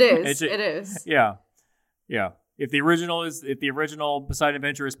it. It is. It is. Yeah. If the original Poseidon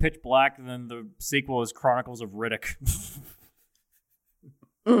Adventure is pitch black, then the sequel is Chronicles of Riddick.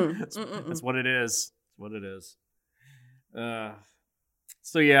 That's what it is. That's what it is.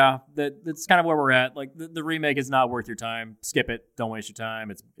 So yeah, that's kind of where we're at. Like, the remake is not worth your time. Skip it. Don't waste your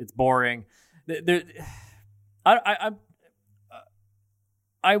time. It's boring.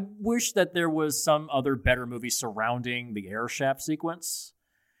 I wish that there was some other better movie surrounding the air shaft sequence,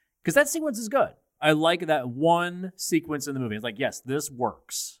 because that sequence is good. I like that one sequence in the movie. It's like, yes, this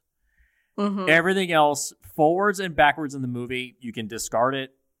works. Everything else, forwards and backwards in the movie, you can discard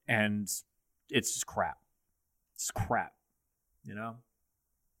it, and it's just crap. It's crap,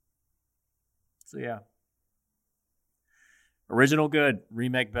 So yeah. Original good,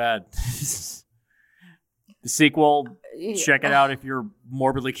 remake bad. The sequel, check it out if you're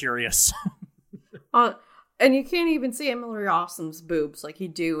morbidly curious. And you can't even see Emily Rossum's boobs like you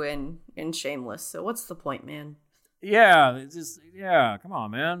do in Shameless. So what's the point, man? Yeah, come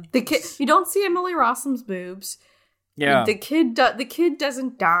on, man. You don't see Emily Rossum's boobs. Yeah. The kid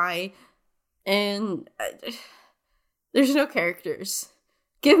doesn't die, and there's no characters.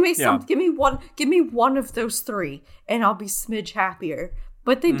 Give me one of those three, and I'll be smidge happier.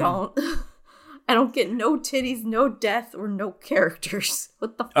 But they don't. I don't get no titties, no death, or no characters.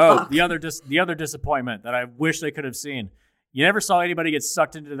 What the Oh, fuck? the other disappointment that I wish they could have seen. You never saw anybody get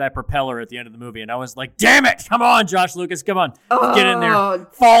sucked into that propeller at the end of the movie, and I was like, "Damn it! Come on, Josh Lucas, come on, get in there,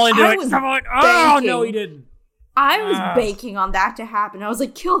 fall into it, come on!" Oh no, he didn't. I was banking on that to happen. I was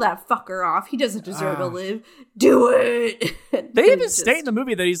like, "Kill that fucker off. He doesn't deserve to live. Do it." They even state in the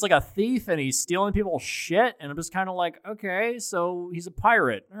movie that he's like a thief and he's stealing people's shit, and I'm just kind of like, okay, so he's a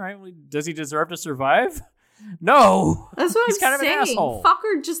pirate. All right, well, does he deserve to survive? No. That's what he's I'm kind saying. Of an asshole.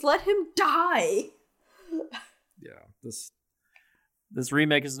 Fucker, just let him die. Yeah, this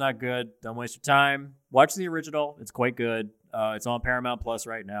remake is not good. Don't waste your time. Watch the original. It's quite good. It's on Paramount Plus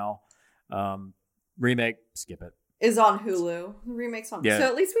right now. Remake, skip it. Is on Hulu. The remake's on. Yeah. So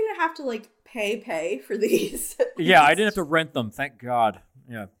at least we didn't have to like pay for these. Yeah, I didn't have to rent them. Thank God.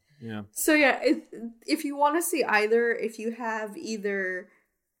 Yeah. So yeah, if you want to see either, if you have either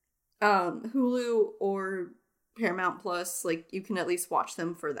Hulu or Paramount Plus, like you can at least watch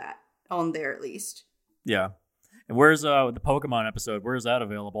them for that on there at least. Yeah. And where's the Pokemon episode? Where is that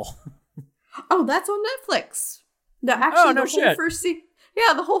available? Oh, that's on Netflix. The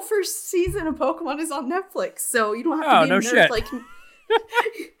whole first season of Pokemon is on Netflix, so you don't have to be a nerd like me.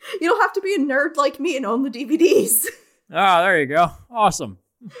 You don't have to be a nerd like me and own the DVDs. Ah, there you go. Awesome.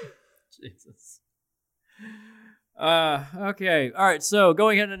 Jesus. Okay. All right. So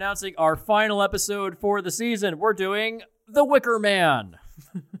going ahead and announcing our final episode for the season, we're doing The Wicker Man.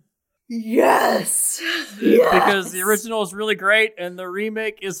 Yes. Because the original is really great and the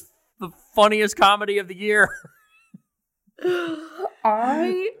remake is the funniest comedy of the year.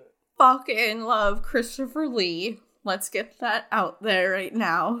 I fucking love Christopher Lee. Let's get that out there right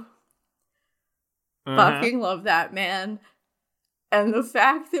now. Fucking love that man. And the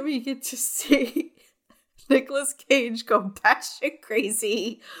fact that we get to see Nicolas Cage go batshit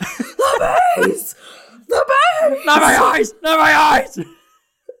crazy. The base! The base! Not my eyes! Not my eyes!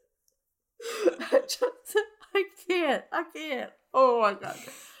 I can't. Oh my god.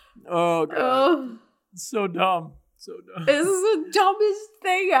 Oh god. So dumb. This is the dumbest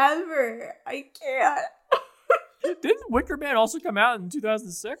thing ever. I can't. Didn't Wicker Man also come out in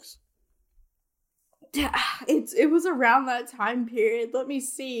 2006? It was around that time period. Let me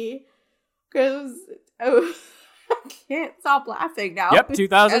see. Because I can't stop laughing now. Yep,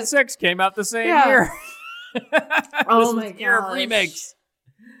 2006 came out the same year. Oh my god. Year of remakes.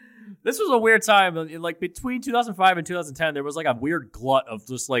 This was a weird time. Like between 2005 and 2010, there was like a weird glut of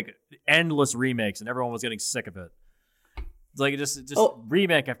just like endless remakes, and everyone was getting sick of it. It's like just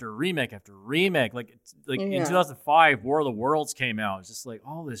remake after remake after remake. Like in 2005, War of the Worlds came out. It's just like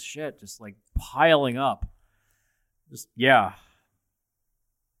all this shit just like piling up. Just yeah.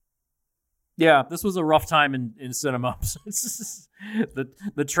 This was a rough time in cinema.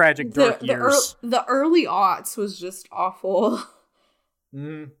 the tragic dark years. The early aughts was just awful.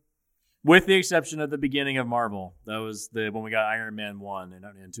 With the exception of the beginning of Marvel. That was when we got Iron Man 1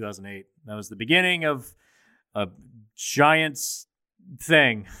 in 2008. That was the beginning of a giant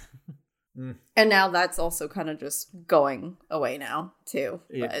thing. And now that's also kind of just going away now, too.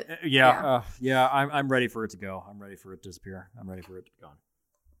 But, I'm ready for it to go. I'm ready for it to disappear. I'm ready for it to be gone.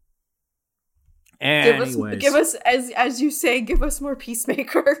 Anyways. Give us, as you say, give us more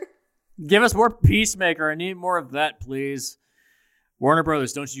Peacemaker. Give us more Peacemaker. I need more of that, please. Warner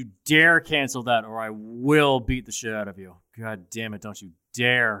Brothers, don't you dare cancel that or I will beat the shit out of you. God damn it, don't you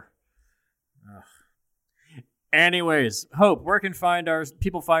dare. Ugh. Anyways, Hope, where can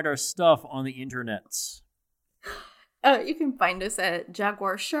people find our stuff on the internets? You can find us at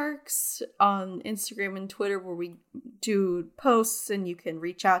Jaguar Sharks on Instagram and Twitter, where we do posts and you can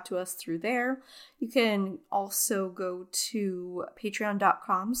reach out to us through there. You can also go to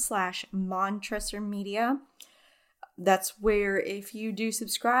patreon.com/Montresor That's where if you do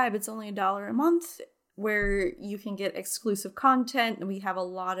subscribe, it's only $1 a month, where you can get exclusive content. And we have a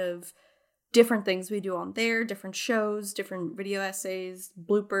lot of different things we do on there, different shows, different video essays,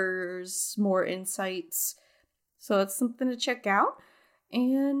 bloopers, more insights. So it's something to check out.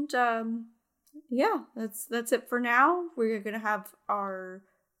 And that's it for now. We're going to have our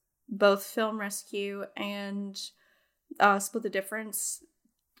both Film Rescue and Split the Difference.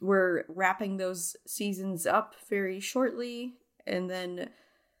 We're wrapping those seasons up very shortly, and then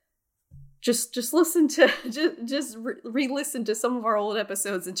just listen to re-listen to some of our old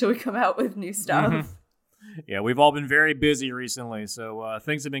episodes until we come out with new stuff. Mm-hmm. Yeah, we've all been very busy recently, so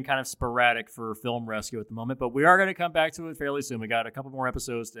things have been kind of sporadic for Film Rescue at the moment, but we are going to come back to it fairly soon. We got a couple more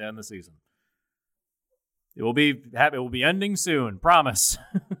episodes to end the season. It will be ending soon, promise.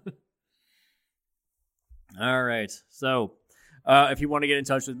 All right, so If you want to get in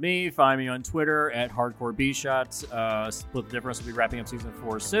touch with me, find me on Twitter at HardcoreBShots. Split the Difference will be wrapping up season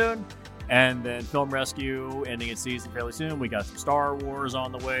 4 soon. And then Film Rescue ending its season fairly soon. We got some Star Wars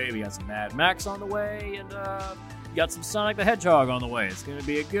on the way. We got some Mad Max on the way. And we got some Sonic the Hedgehog on the way. It's going to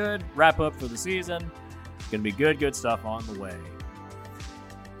be a good wrap-up for the season. It's going to be good stuff on the way.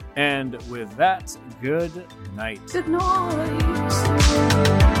 And with that, good night. Good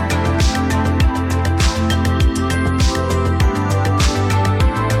night.